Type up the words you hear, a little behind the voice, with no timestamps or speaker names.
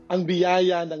Ang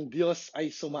biyaya ng Diyos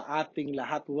ay sumaating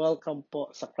lahat. Welcome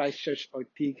po sa Christchurch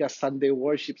Ortigas Sunday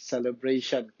Worship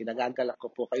Celebration. Kinagagalak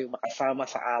ko po kayong makasama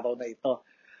sa araw na ito.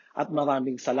 At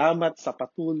maraming salamat sa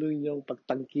patuloy niyong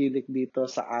pagtangkilik dito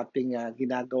sa ating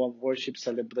ginagawang worship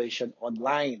celebration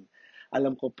online.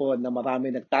 Alam ko po na marami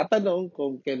nagtatanong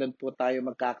kung kailan po tayo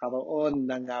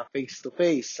magkakaroon ng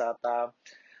face-to-face. At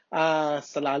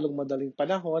sa lalong madaling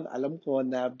panahon, alam ko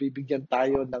na bibigyan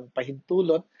tayo ng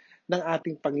pahintulot ng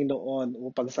ating Panginoon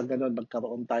upang sa ganon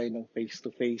magkaroon tayo ng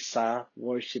face-to-face sa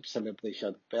worship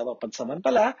celebration. Pero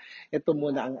pansamantala, ito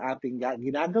muna ang ating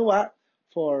ginagawa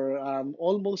for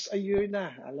almost a year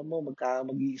na. Alam mo,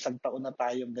 mag-iisang taon na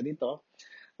tayong ganito.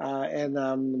 And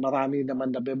marami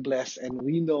naman nabe-bless, and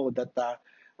we know that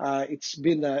it's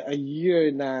been a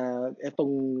year na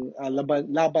itong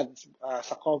laban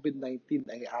sa COVID-19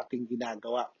 ay ating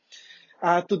ginagawa.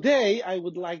 Today, I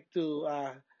would like to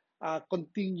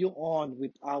continue on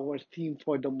with our theme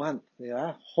for the month.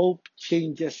 Yeah? Hope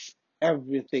changes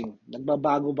everything.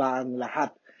 Nagbabago ba ang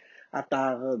lahat? At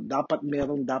dapat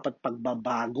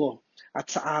pagbabago.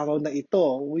 At sa araw na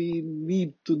ito, we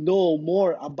need to know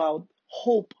more about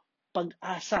hope,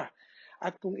 pag-asa.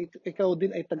 At kung ikaw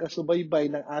din ay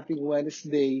taga-subaybay ng ating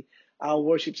Wednesday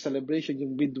worship celebration,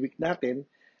 yung midweek natin,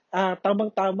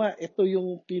 tamang-tama, ito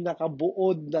yung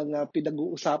pinakabuod ng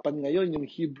pinag-uusapan ngayon, yung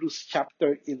Hebrews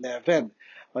chapter 11.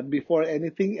 But before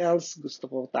anything else, gusto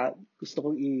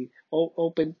kong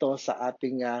i-open to sa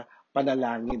ating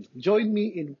panalangin. Join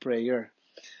me in prayer.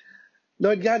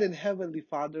 Lord God and Heavenly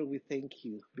Father, we thank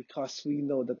you because we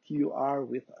know that you are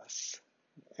with us.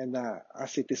 And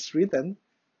as it is written,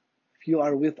 if you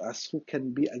are with us, who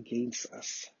can be against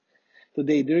us?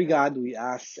 Today, dear God, we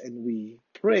ask and we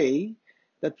pray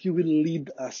that you will lead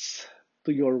us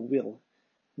to your will.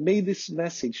 May this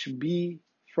message be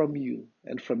from you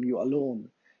and from you alone.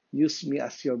 Use me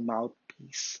as your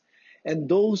mouthpiece. And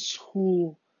those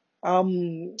who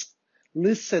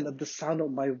listen at the sound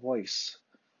of my voice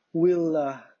will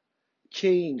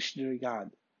change, dear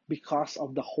God, because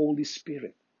of the Holy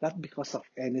Spirit, not because of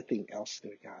anything else,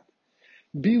 dear God.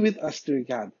 Be with us, dear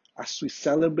God, as we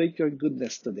celebrate your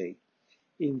goodness today.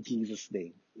 In Jesus'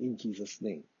 name. In Jesus'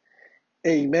 name.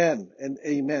 Amen and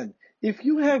amen. If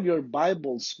you have your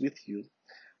Bibles with you,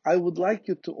 I would like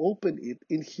you to open it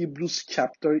in Hebrews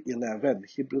chapter 11.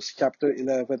 Hebrews chapter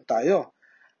 11 tayo.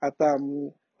 At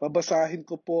babasahin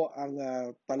ko po ang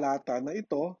talata na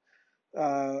ito.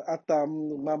 At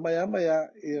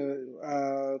mamaya-maya,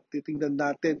 titingnan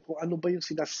natin kung ano ba yung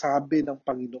sinasabi ng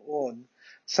Panginoon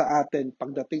sa atin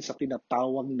pagdating sa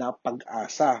tinatawag na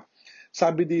pag-asa.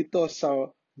 Sabi dito sa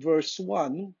verse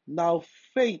 1, now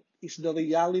faith is the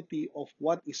reality of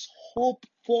what is hoped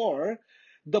for,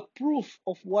 the proof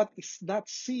of what is not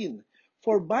seen.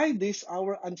 For by this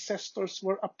our ancestors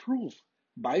were approved.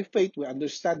 By faith we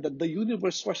understand that the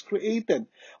universe was created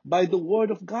by the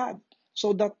word of God,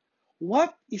 so that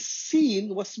what is seen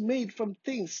was made from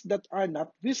things that are not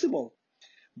visible.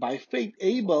 By faith,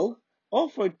 Abel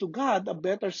offered to God a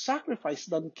better sacrifice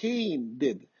than Cain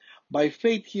did. By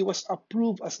faith, he was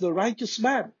approved as the righteous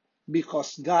man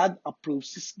because God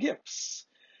approves his gifts.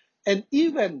 And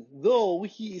even though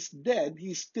he is dead,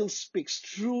 he still speaks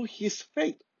through his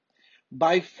faith.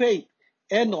 By faith,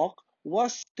 Enoch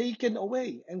was taken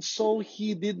away, and so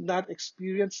he did not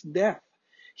experience death.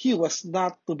 He was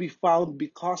not to be found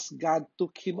because God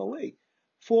took him away.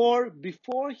 For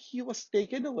before he was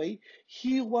taken away,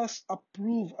 he was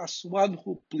approved as one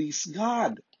who pleased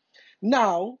God.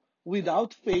 Now,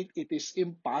 without faith, it is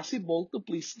impossible to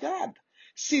please God,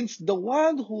 since the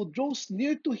one who draws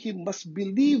near to him must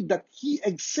believe that he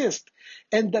exists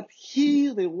and that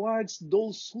he rewards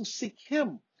those who seek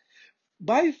him.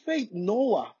 By faith,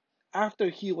 Noah, after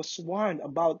he was warned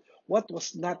about what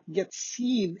was not yet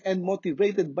seen and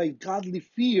motivated by godly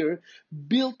fear,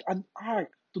 built an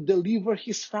ark to deliver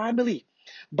his family.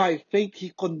 By faith,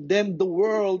 he condemned the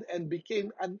world and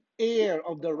became an heir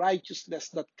of the righteousness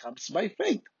that comes by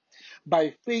faith.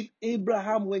 By faith,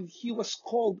 Abraham, when he was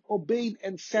called, obeyed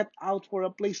and set out for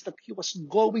a place that he was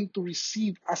going to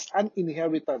receive as an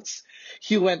inheritance.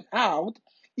 He went out,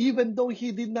 even though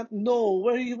he did not know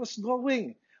where he was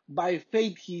going. By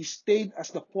faith, he stayed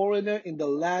as the foreigner in the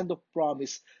land of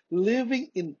promise, living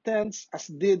in tents as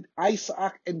did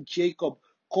Isaac and Jacob,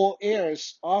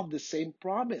 co-heirs of the same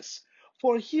promise.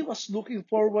 For he was looking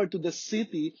forward to the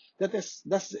city that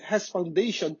has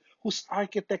foundation, whose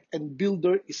architect and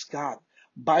builder is God.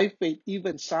 By faith,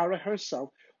 even Sarah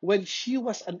herself, when she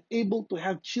was unable to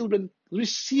have children,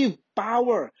 received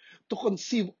power to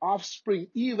conceive offspring,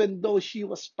 even though she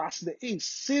was past the age,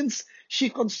 since she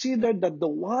considered that the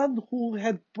one who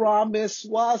had promised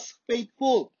was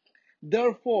faithful.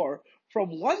 Therefore,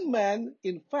 from one man,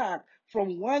 in fact,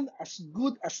 from one as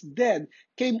good as dead,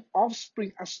 came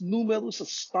offspring as numerous as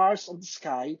stars of the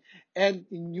sky and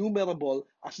innumerable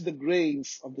as the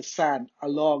grains of the sand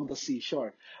along the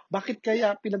seashore. Bakit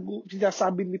kaya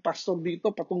sinasabi ni Pastor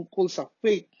dito patungkol sa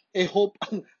faith, hope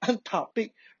ang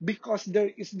topic? Because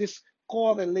there is this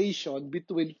correlation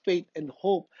between faith and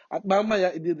hope. At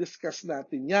mamaya, i-discuss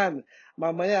natin yan.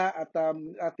 Mamaya, at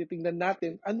titingnan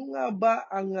natin, ano nga ba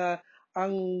ang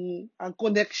ang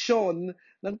connection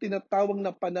ng tinatawag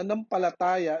na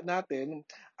pananampalataya natin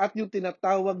at yung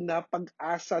tinatawag na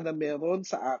pag-asa na meron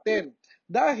sa atin.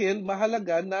 Dahil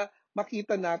mahalaga na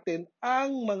makita natin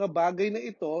ang mga bagay na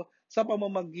ito sa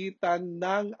pamamagitan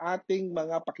ng ating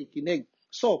mga pakikinig.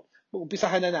 So,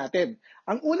 umpisahan na natin.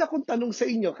 Ang una kong tanong sa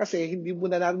inyo, kasi hindi mo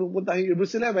na napupunta yung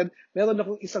Hebrews 11, meron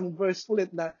akong isang verse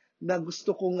ulit na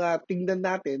gusto kong tingnan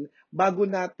natin bago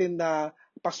natin na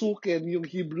pasukin yung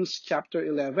Hebrews chapter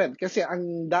 11. Kasi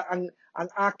ang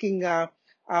aking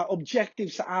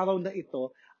objective sa araw na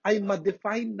ito ay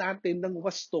ma-define natin ng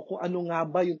wasto kung ano nga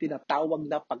ba yung tinatawag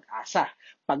na pag-asa.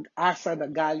 Pag-asa na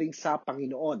galing sa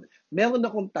Panginoon. Meron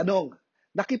akong tanong,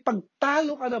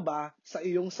 nakipagtalo ka na ba sa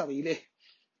iyong sarili?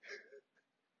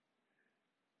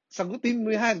 Sagutin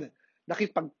mo yan.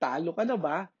 Nakipagtalo ka na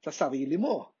ba sa sarili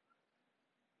mo?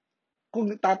 Kung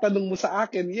tatanong mo sa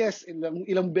akin, yes,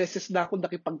 ilang beses na ako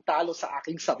nakipagtalo sa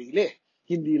aking sarili.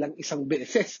 Hindi lang isang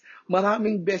beses.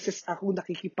 Maraming beses ako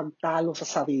nakikipagtalo sa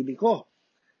sarili ko.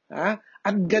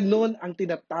 At ganun ang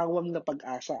tinatawag na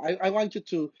pag-asa. I want you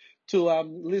to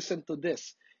listen to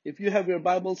this. If you have your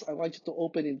Bibles, I want you to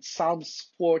open in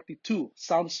Psalms 42.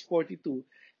 Psalms 42.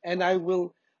 And I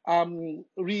will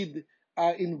read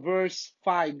in verse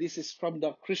 5. This is from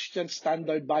the Christian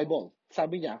Standard Bible.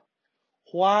 Sabi niya,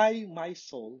 "Why, my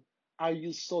soul, are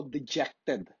you so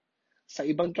dejected?" Sa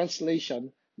ibang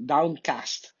translation,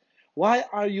 downcast. "Why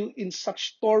are you in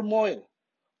such turmoil?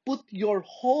 Put your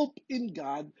hope in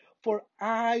God, for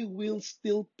I will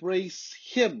still praise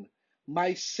Him,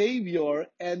 my Savior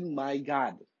and my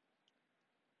God."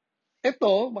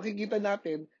 Ito, makikita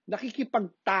natin,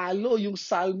 nakikipagtalo yung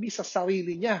salmi sa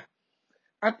sarili niya.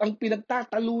 At ang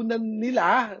pinagtatalunan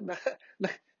nila, na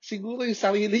siguro yung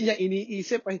sarili niya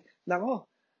iniisip, ay, nako,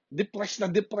 depressed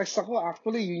ako.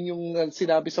 Actually, yun yung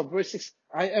sinabi sa verse 6,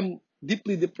 I am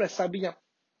deeply depressed. Sabi niya,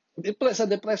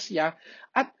 depressed siya,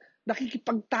 at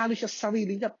nakikipagtalo siya sa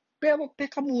sarili niya. Pero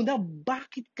teka muna,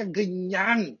 bakit ka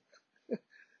ganyan?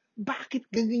 Bakit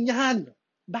ganyan?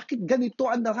 Bakit ganito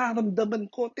ang nararamdaman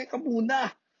ko? Teka muna,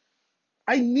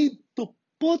 I need to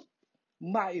put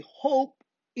my hope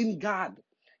in God.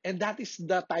 And that is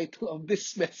the title of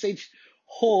this message,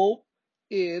 Hope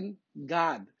in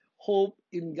God. Hope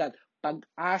in God.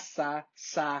 Pag-asa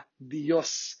sa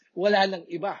Diyos. Wala nang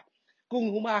iba.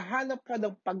 Kung humahanap ka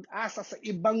ng pag-asa sa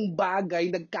ibang bagay,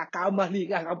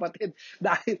 nagkakamali ka, kapatid.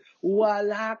 Dahil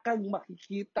wala kang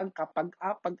makikitang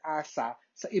pag-asa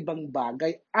sa ibang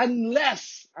bagay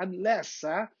unless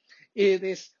it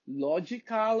is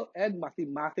logical and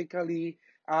mathematically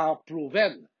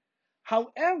proven.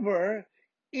 However,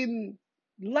 in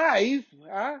life,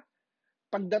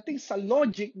 pagdating sa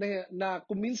logic na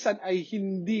kuminsan ay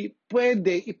hindi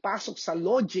pwede ipasok sa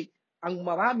logic ang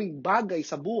maraming bagay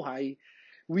sa buhay,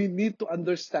 we need to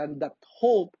understand that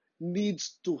hope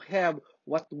needs to have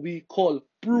what we call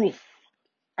proof.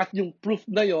 At yung proof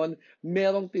na yon,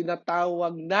 merong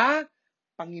tinatawag na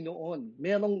Panginoon.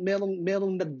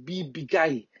 Merong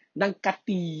nagbibigay ng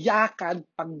katiyakan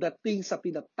pagdating sa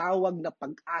tinatawag na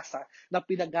pag-asa na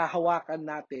pinaghahawakan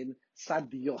natin sa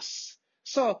Diyos.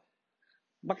 So,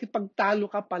 makipagtalo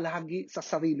ka palagi sa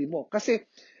sarili mo. Kasi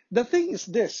the thing is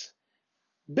this,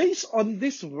 based on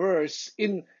this verse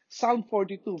in Psalm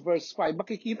 42 verse 5,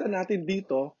 makikita natin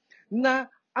dito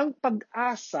na ang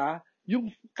pag-asa,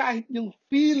 yung kahit yung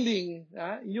feeling,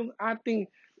 yung ating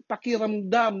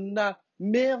pakiramdam na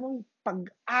merong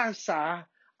pag-asa,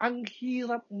 ang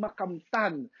hirap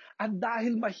makamtan. At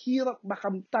dahil mahirap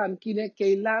makamtan,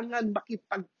 kinakailangan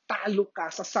makipagtalo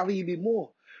ka sa sarili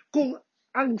mo. Kung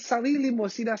ang sarili mo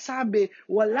sinasabi,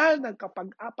 wala nang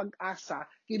kapag-asa,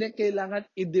 kinakailangan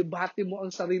i-debate mo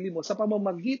ang sarili mo sa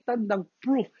pamamagitan ng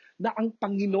proof na ang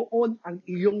Panginoon ang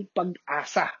iyong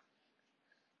pag-asa.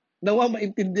 Nawa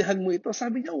maintindihan mo ito.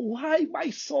 Sabi niya, why my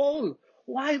soul?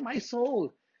 Why my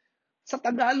soul? Sa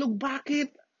Tagalog,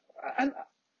 bakit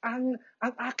ang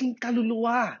aking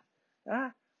kaluluwa?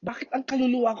 Bakit ang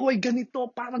kaluluwa ko ay ganito?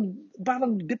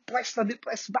 Parang depressed.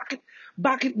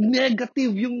 Bakit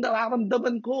negative yung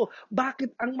nararamdaman ko?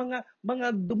 Bakit ang mga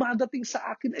dumadating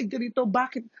sa akin ay ganito?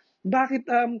 Bakit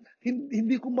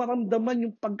hindi ko maramdaman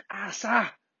yung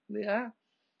pag-asa? Yeah?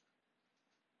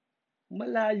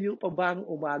 Malayo pa ba ang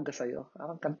umaga sa'yo?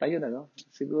 Ang kanta yun, ano?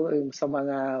 Siguro yung sa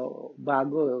mga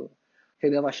bago,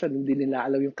 henerasyon, hindi nila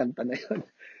alam yung kanta na yun.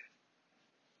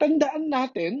 Tandaan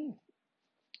natin,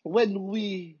 when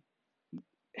we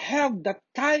have that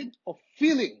kind of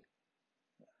feeling,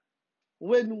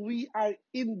 when we are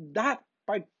in that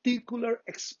particular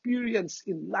experience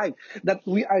in life, that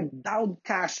we are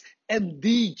downcast and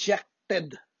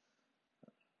dejected,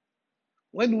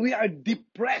 when we are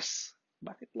depressed,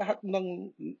 bakit lahat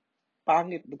ng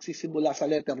pangit nagsisimula sa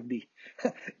letter D?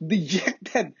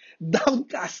 Dejected,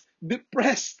 downcast,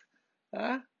 depressed.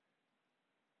 Huh?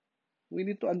 We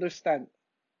need to understand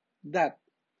that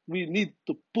we need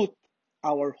to put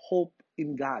our hope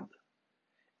in God.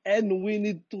 And we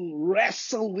need to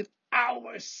wrestle with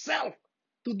ourselves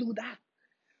to do that.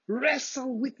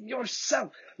 Wrestle with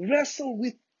yourself. Wrestle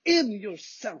within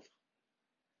yourself.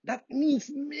 That means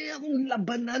merong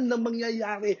labanan na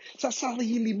mangyayari sa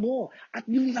sarili mo. At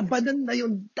yung labanan na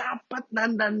yun, dapat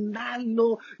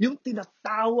nananalo yung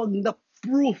tinatawag na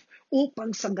proof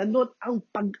upang sa ganun ang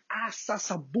pag-asa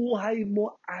sa buhay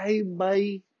mo ay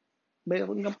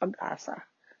mayroon ng pag-asa.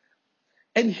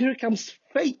 And here comes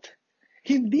faith.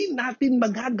 Hindi natin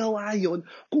magagawa yon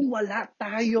kung wala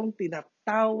tayong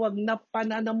tinatawag na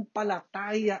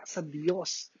pananampalataya sa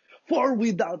Diyos. For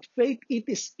without faith, it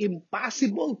is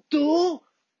impossible to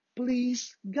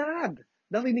please God.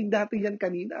 Narinig natin yan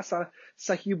kanina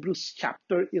sa Hebrews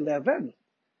chapter 11.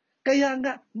 Kaya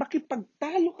nga,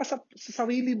 makipagtalo ka sa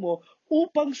sarili mo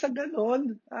upang sa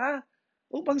ganon,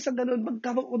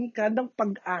 magkaroon ka ng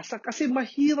pag-asa kasi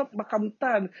mahirap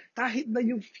makamtan kahit na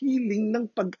yung feeling ng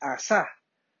pag-asa.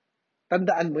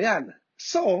 Tandaan mo yan.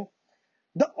 So,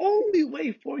 the only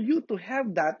way for you to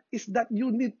have that is that you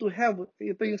need to have,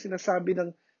 ito yung sinasabi ng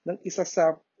isa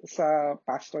sa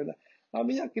pastor na,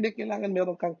 sabi niya, kailangan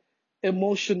meron kang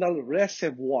emotional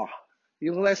reservoir.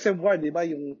 Yung reservoir, di ba,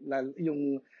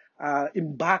 yung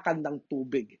imbakan ng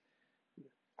tubig.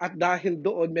 At dahil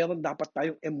doon, meron dapat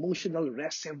tayong emotional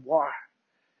reservoir.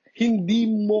 Hindi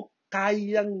mo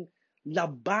kayang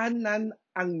labanan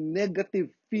ang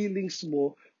negative feelings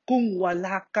mo kung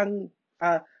wala kang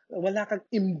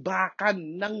imbakan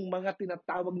ng mga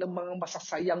tinatawag ng mga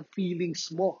masasayang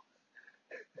feelings mo.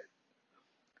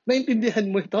 Naintindihan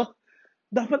mo ito?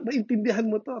 Dapat maintindihan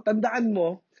mo to. Tandaan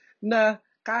mo na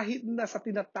kahit na sa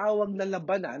tinatawag na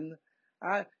labanan,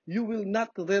 you will not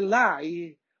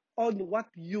rely on what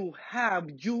you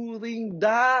have during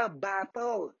the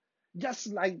battle. Just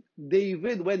like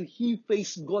David when he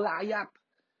faced Goliath.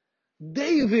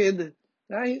 David,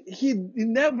 he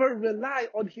never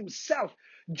relied on himself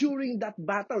during that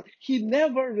battle. He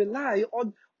never relied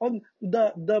on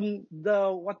the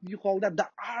what you call that, the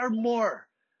armor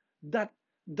that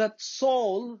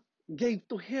Saul gave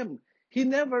to him. He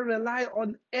never relied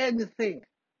on anything,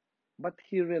 but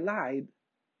he relied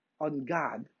on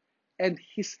God and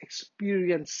his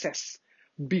experiences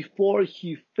before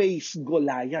he faced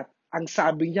Goliath. Ang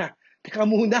sabi niya, teka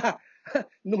muna,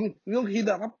 nung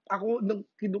hinarap ako, nung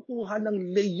kinukuha ng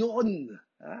leyon,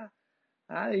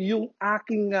 yung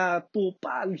aking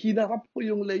tupal, hinarap ko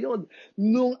yung leyon.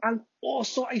 Nung ang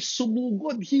oso ay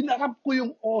sumugod, hinarap ko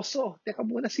yung oso. Teka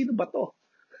muna, sino ba to?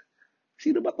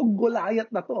 Sino ba tong Goliath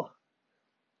na to?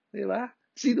 Di ba?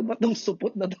 Sino ba tong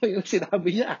supot na to yung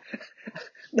sinabi niya?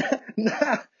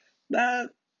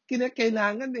 na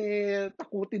kinakailangan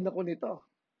takutin ako nito.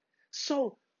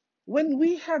 So, when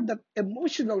we have that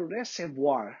emotional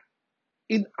reservoir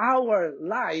in our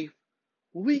life,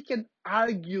 we can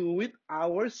argue with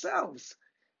ourselves.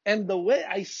 And the way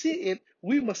I see it,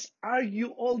 we must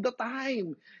argue all the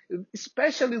time,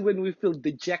 especially when we feel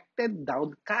dejected,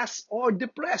 downcast, or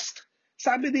depressed.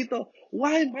 Sabi dito,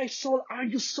 why my soul are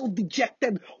you so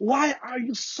dejected? Why are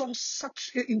you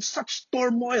in such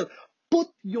turmoil? Put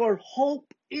your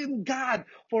hope in God,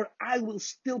 for I will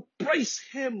still praise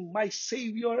Him, my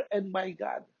Savior and my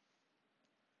God.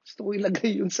 Gusto ko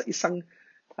ilagay yun sa isang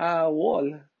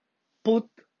wall. Put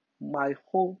my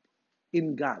hope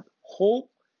in God.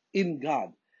 Hope in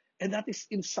God. And that is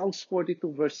in Psalms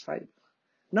 42 verse 5.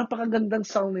 Napakagandang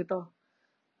psalm nito.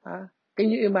 Can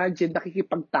you imagine,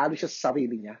 nakikipagtalo siya sa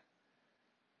sarili niya?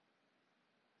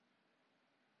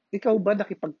 Ikaw ba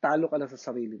nakipagtalo ka na sa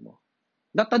sarili mo?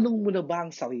 Natanong mo na ba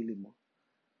ang sarili mo?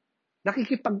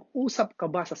 Nakikipag-usap ka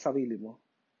ba sa sarili mo?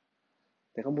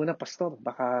 Teka muna, pastor,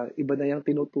 baka iba na yung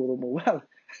tinuturo mo. Well,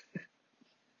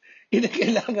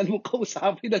 Kinakailangan mo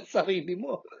kausapin ang sarili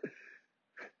mo.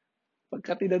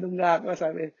 Pagka tinanong nga ako,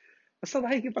 sabi, basta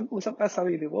makikipag-usap ka sa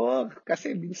sarili mo.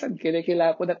 Kasi minsan,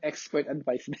 kailangan ko ng expert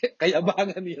advice.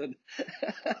 Kayabangan yun.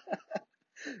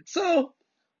 So,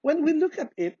 when we look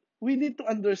at it, we need to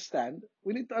understand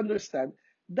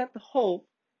that hope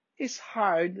is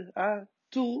hard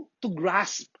to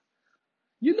grasp.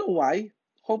 You know why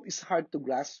hope is hard to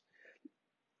grasp?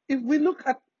 If we look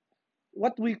at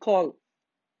what we call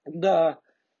the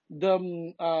the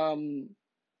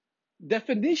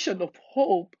definition of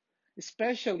hope,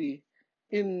 especially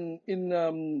in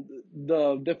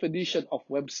the definition of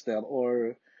Webster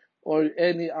or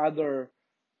any other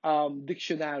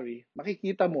dictionary,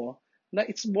 makikita mo na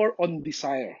it's more on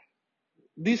desire.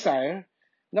 Desire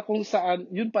na kung saan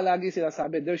yun palagi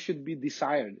sinasabi, there should be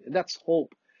desire. That's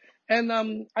hope. And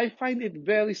I find it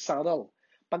very subtle.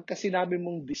 Pagka sinabi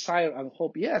mong desire ang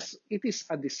hope, yes, it is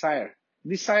a desire.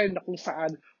 Desire na kung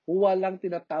saan walang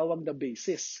tinatawag na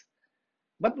basis.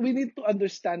 But we need to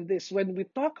understand this. When we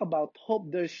talk about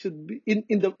hope, there should be,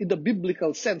 in the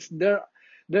biblical sense, there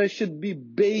should be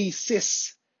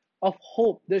basis of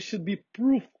hope. There should be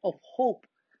proof of hope.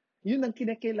 Yun ang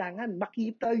kinakailangan.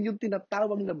 Makita yung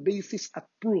tinatawag na basis at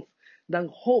proof ng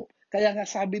hope. Kaya nga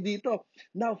sabi dito,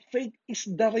 now faith is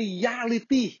the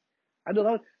reality. Ano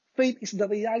raw? Faith is the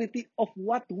reality of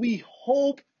what we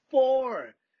hope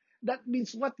for. That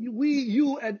means what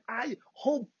you and I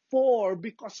hope for,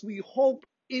 because we hope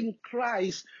in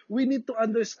Christ, we need to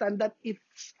understand that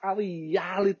it's a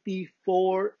reality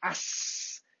for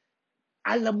us.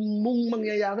 Alam mong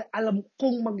mangyayari, alam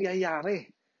kong mangyayari.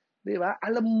 Di ba?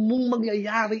 Alam mong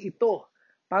mangyayari ito.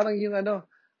 Parang yung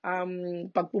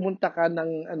pag pumunta ka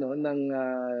ng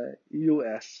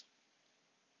US,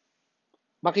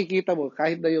 makikita mo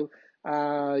kahit na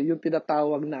yung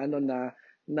tinatawag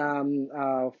na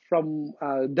from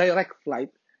direct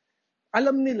flight,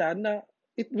 alam nila na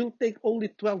it will take only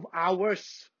 12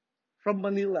 hours from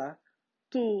Manila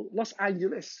to Los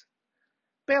Angeles.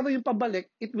 Pero yung pabalik,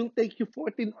 it will take you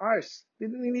 14 hours.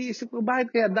 Iniisip ko,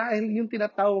 bakit kaya? Dahil yung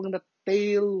tinatawag na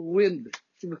tailwind.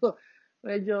 Siguro,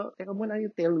 medyo, teka muna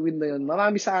yung tailwind na yun.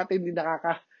 Marami sa atin hindi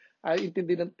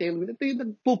intindi ng tailwind. Ito yung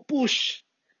nagpupush.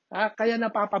 Kaya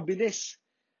napapabilis.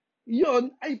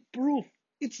 Yun ay proof.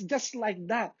 It's just like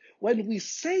that. When we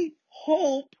say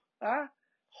hope,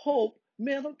 hope,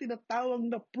 merong tinatawag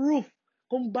na proof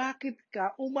kung bakit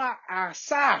ka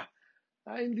umaasa.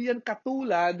 Hindi yan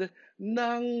katulad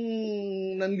ng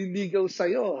nanliligaw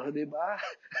sa'yo, di ba?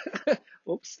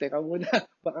 Oops, teka muna.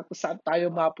 Baka kung saan tayo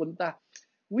mapunta.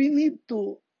 We need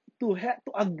to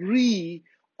agree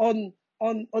on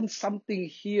something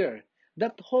here.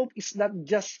 That hope is not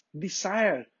just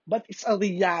desire, but it's a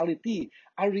reality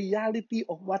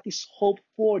of what is hoped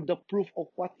for, the proof of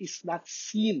what is not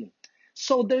seen.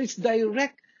 So there is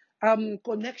direct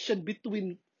connection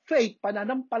between faith,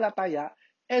 pananampalataya,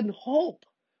 and hope.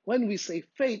 When we say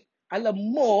faith, alam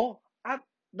mo at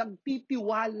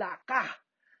nagtitiwala ka.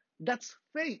 That's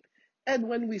faith. And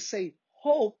when we say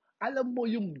hope, alam mo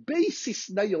yung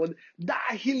basis na yon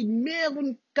dahil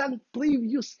meron kang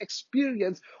previous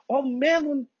experience o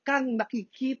meron kang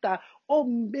nakikita o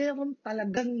meron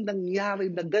talagang nangyari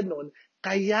na ganon,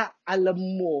 kaya alam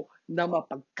mo na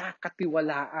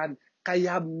mapagkakatiwalaan,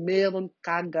 kaya meron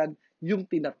kagad yung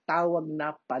tinatawag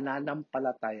na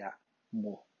pananampalataya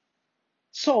mo.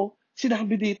 So,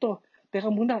 sinabi dito,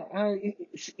 teka muna,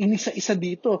 inisa-isa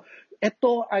dito.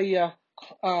 Ito ay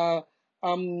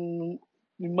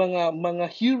mga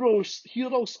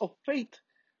heroes of faith.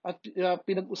 At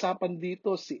pinag-usapan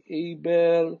dito si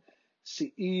Abel, si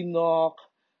Enoch,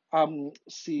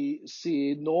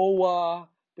 si Noah,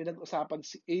 pinag-usapan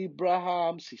si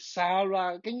Abraham, si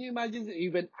Sarah. Can you imagine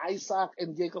even Isaac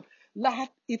and Jacob?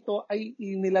 Lahat ito ay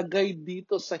inilagay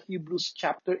dito sa Hebrews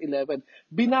chapter 11.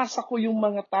 Binasa ko yung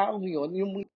mga taong yon,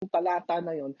 yung talata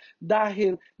na yon,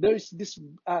 dahil there's this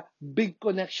big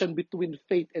connection between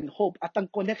faith and hope. At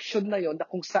ang connection na yon na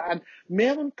kung saan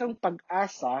meron kang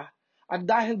pag-asa, at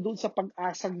dahil doon sa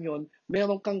pag-asang yon,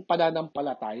 meron kang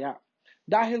pananampalataya.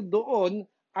 Dahil doon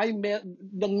ay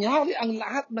nangyari ang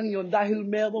lahat ng yon dahil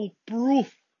merong proof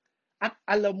at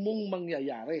alam mong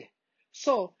mangyayari.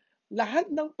 So,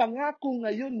 lahat ng pangako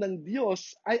ngayon ng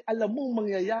Diyos ay alam mong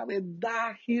mangyayari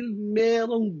dahil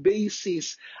merong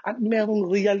basis at merong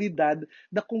realidad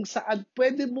na kung saan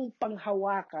pwede mong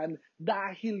panghawakan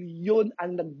dahil yon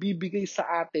ang nagbibigay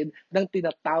sa atin ng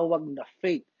tinatawag na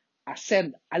faith.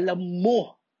 Asen, alam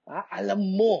mo, alam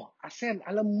mo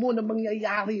na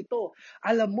mangyayari ito.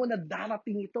 Alam mo na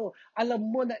darating ito. Alam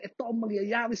mo na ito ang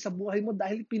mangyayari sa buhay mo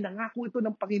dahil pinangako ito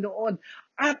ng Panginoon.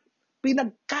 At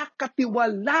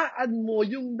pinagkakatiwalaan mo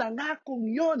yung nangakong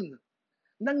yon.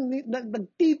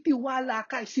 Nagtitiwala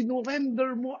ka,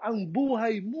 sinurrender mo ang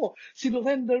buhay mo,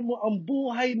 sinurrender mo ang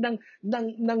buhay ng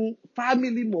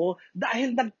family mo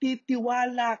dahil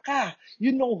nagtitiwala ka.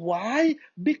 You know why?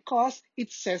 Because it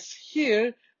says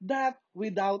here that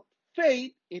without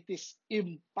faith, it is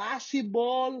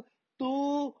impossible to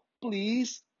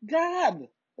please God.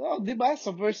 Oh, di ba?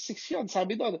 Sa verse 6 yun,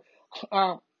 sabi doon,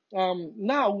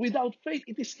 now, without faith,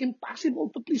 it is impossible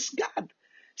to please God.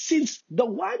 Since the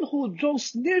one who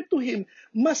draws near to him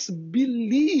must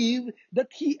believe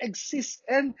that he exists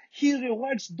and he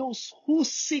rewards those who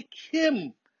seek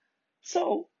him.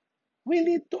 So, we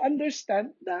need to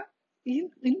understand na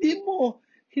hindi mo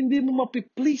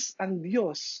mapiplease ang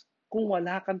Diyos kung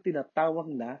wala kang tinatawag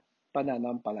na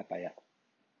pananampalataya.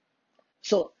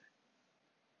 So,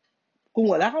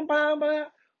 kung wala kang pananampalataya,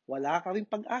 wala ka rin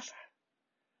pag-asa.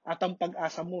 At ang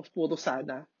pag-asa mo, puro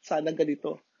sana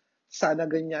ganito, sana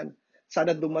ganyan,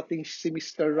 sana dumating si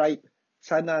Mr. Right,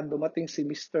 sana dumating si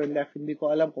Mr. Left, hindi ko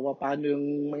alam kung paano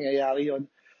yung mangyayari yon.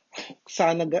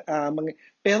 Sana,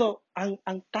 pero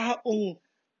ang taong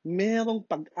merong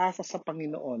pag-asa sa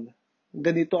Panginoon,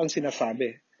 ganito ang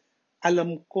sinasabi,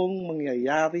 alam kong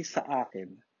mangyayari sa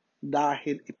akin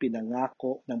dahil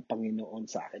ipinangako ng Panginoon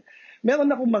sa akin.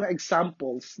 Meron akong mga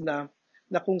examples na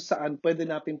kung saan pwede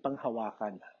natin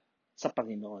panghawakan sa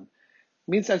Panginoon.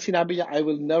 Minsan sinabi niya, I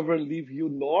will never leave you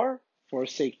nor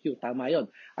forsake you. Tama yon.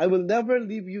 I will never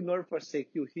leave you nor forsake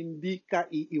you. Hindi ka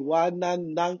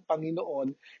iiwanan ng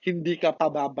Panginoon, hindi ka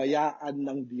pababayaan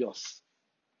ng Diyos.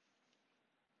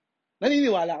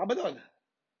 Naniniwala ka ba doon?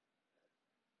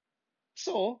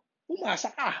 So, umasa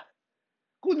ka.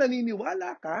 Kung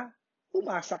naniniwala ka,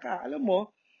 umasa ka. Alam mo,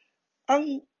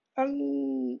 ang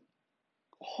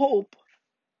hope,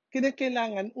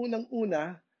 kinakailangan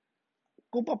unang-una,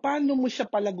 kung paano mo siya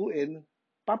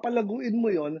papalaguin mo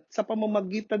yon sa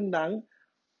pamamagitan ng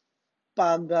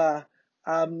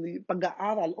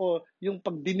pag-aaral o yung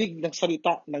pagdinig ng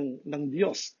salita ng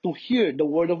Diyos, to hear the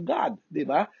Word of God, di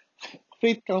ba?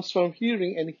 Faith comes from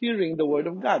hearing and hearing the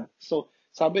Word of God. So,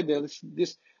 sabi there is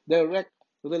this direct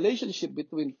relationship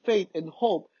between faith and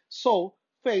hope. So,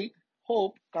 faith,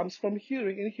 hope comes from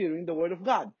hearing and hearing the Word of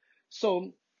God.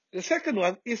 So, the second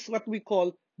one is what we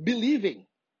call believing.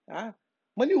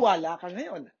 Maniwala ka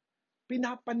ngayon.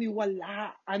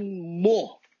 Pinapaniwalaan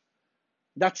mo.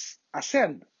 That's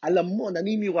assent. Alam mo,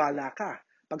 naniniwala ka.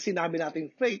 Pag sinabi natin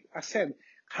faith, assent.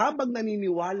 Habang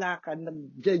naniniwala ka,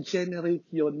 nag-generate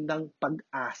yon ng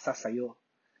pag-asa sa'yo.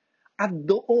 At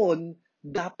doon,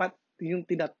 dapat yung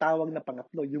tinatawag na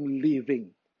pangatlo, yung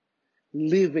living.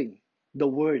 Living the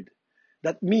word.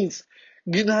 That means,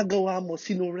 ginagawa mo,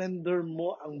 sinurrender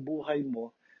mo ang buhay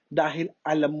mo dahil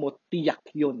alam mo, tiyak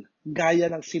yon. Gaya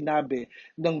ng sinabi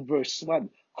ng verse 1.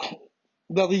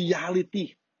 The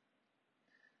reality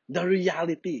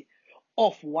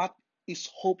of what is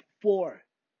hoped for.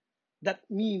 That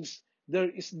means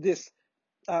there is this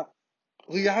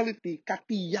reality,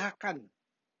 katiyakan.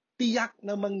 Tiyak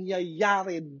na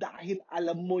mangyayari dahil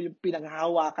alam mo yung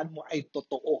pinanghahawakan mo ay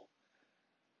totoo.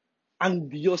 Ang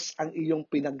Diyos ang iyong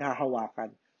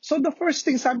pinanghahawakan. So the first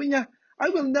thing, sabi niya, I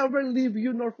will never leave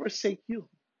you nor forsake you.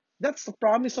 That's the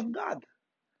promise of God.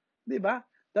 Diba?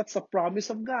 That's the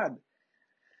promise of God.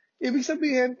 Ibig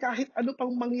sabihin, kahit ano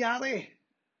pang mangyari,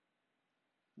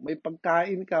 may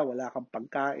pagkain ka, wala kang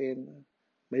pagkain.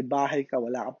 May bahay ka,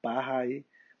 wala kang bahay.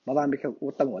 Marami kang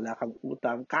utang, wala kang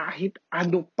utang. Kahit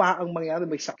ano pa ang mangyari,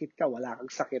 may sakit ka, wala kang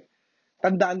sakit.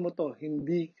 Tandaan mo to,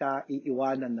 hindi ka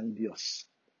iiwanan ng Diyos.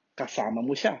 Kasama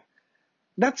mo siya.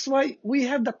 That's why we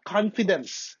have the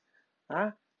confidence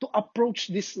to approach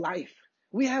this life.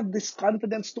 We have this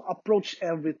confidence to approach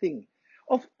everything.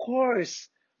 Of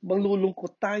course,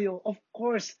 malulungkot tayo. Of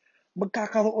course,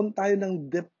 magkakaroon tayo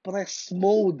ng depressed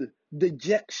mode,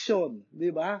 dejection,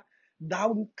 di ba?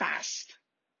 Downcast.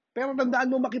 Pero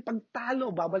tandaan mo,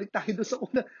 makipagtalo. Babalik tayo doon sa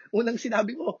unang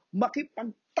sinabi ko.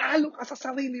 Makipagtalo ka sa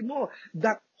sarili mo.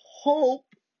 That hope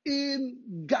in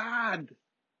God.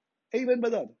 Amen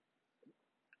ba doon?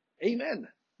 Amen.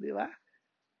 Di ba?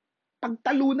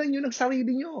 Pagtalunan nyo ng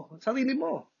sarili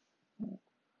mo.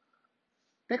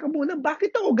 Teka muna, bakit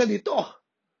ako ganito?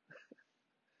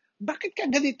 Bakit ka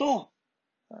ganito?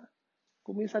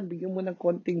 Kung minsan, bigyan mo ng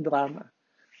konting drama.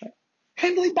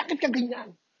 Henry, bakit ka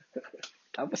ganyan?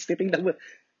 Tapos titingnan mo,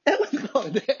 ewan ko,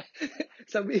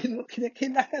 sabihin mo,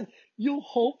 kinakailangan, you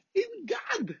hope in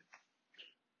God.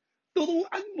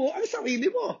 Turuan mo ang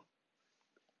sarili mo.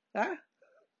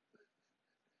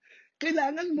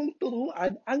 Kailangan mong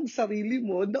turuan ang sarili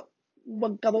mo na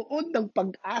magkaroon ng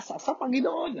pag-asa sa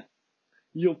Panginoon.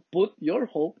 You put your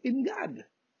hope in God.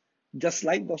 Just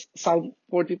like the Psalm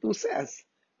 42 says.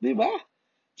 Di ba?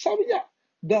 Sabi niya,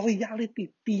 the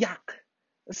reality, tiyak.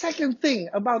 The second thing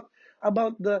about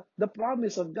the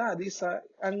promise of God is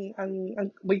ang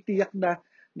may tiyak na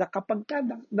kapag ka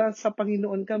sa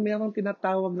Panginoon ka, mayroong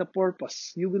tinatawag na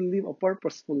purpose. You will live a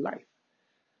purposeful life.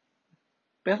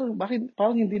 Pero bakit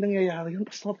parang hindi nangyayari yun,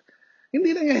 Pastor?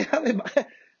 Hindi nangyayari.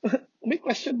 May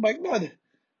question mark doon.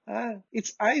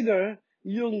 It's either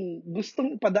yung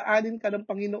gustong padaanin ka ng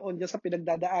Panginoon dyan sa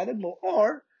pinagdadaanan mo,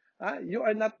 or you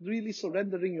are not really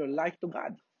surrendering your life to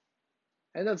God.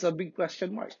 And that's a big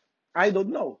question mark. I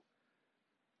don't know.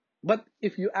 But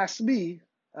if you ask me,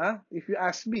 if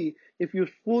you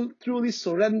truly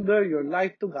surrender your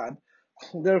life to God,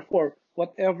 therefore,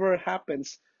 whatever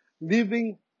happens,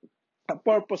 living a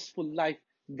purposeful life,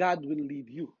 God will lead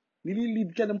you.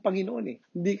 Nililid ka ng Panginoon eh.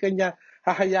 Hindi ka niya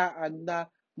hahayaan na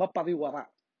mapariwara.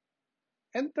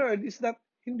 And third is that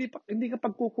hindi ka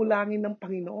pagkukulangin ng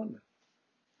Panginoon.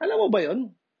 Alam mo ba 'yon?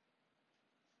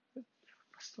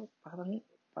 Pastor,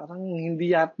 parang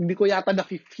hindi ko yata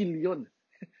na-feel 'yon.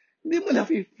 Hindi mo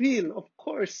na-feel, of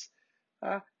course.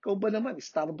 Ikaw ba naman,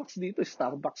 Starbucks dito,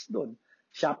 Starbucks doon.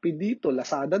 Shopee dito,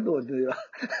 Lazada doon. Di ba?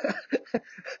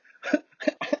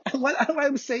 What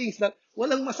I'm saying is that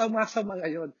walang masama sa mga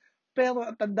yon. Pero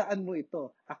tandaan mo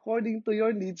ito, according to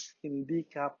your needs, hindi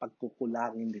ka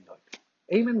pagkukulangin ni Lord.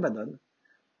 Amen ba doon?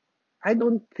 I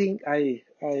don't think I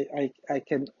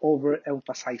can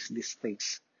overemphasize these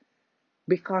things.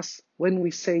 Because when we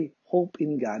say hope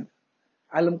in God,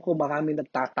 alam ko marami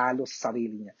nagtatalo sa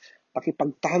sarili niya.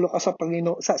 Pakipagtalo ka sa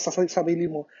Panginoon, sa sarili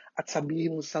mo, at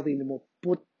sabihin mo sa sarili mo,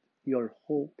 put your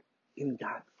hope in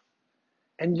God.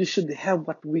 And you should have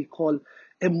what we call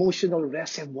emotional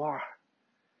reservoir,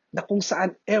 na kung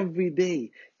saan every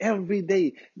day,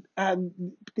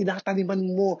 tinataniman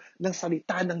mo ng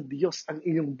salita ng Diyos ang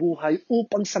iyong buhay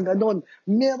upang sa ganon,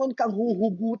 meron kang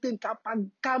huhugutin kapag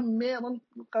meron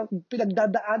kang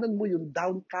pinagdadaanan mo yung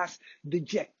downcast,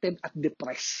 dejected, at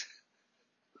depressed.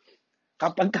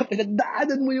 Kapag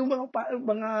pinagdaanan mo yung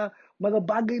mga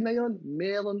bagay na yon,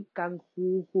 meron kang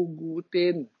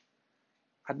huhugutin.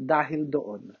 At dahil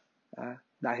doon,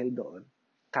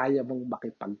 kaya mong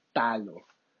makipagtalo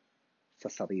sa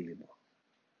sarili mo.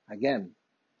 Again,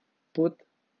 put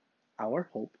our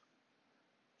hope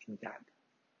in God.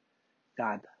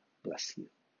 God bless you.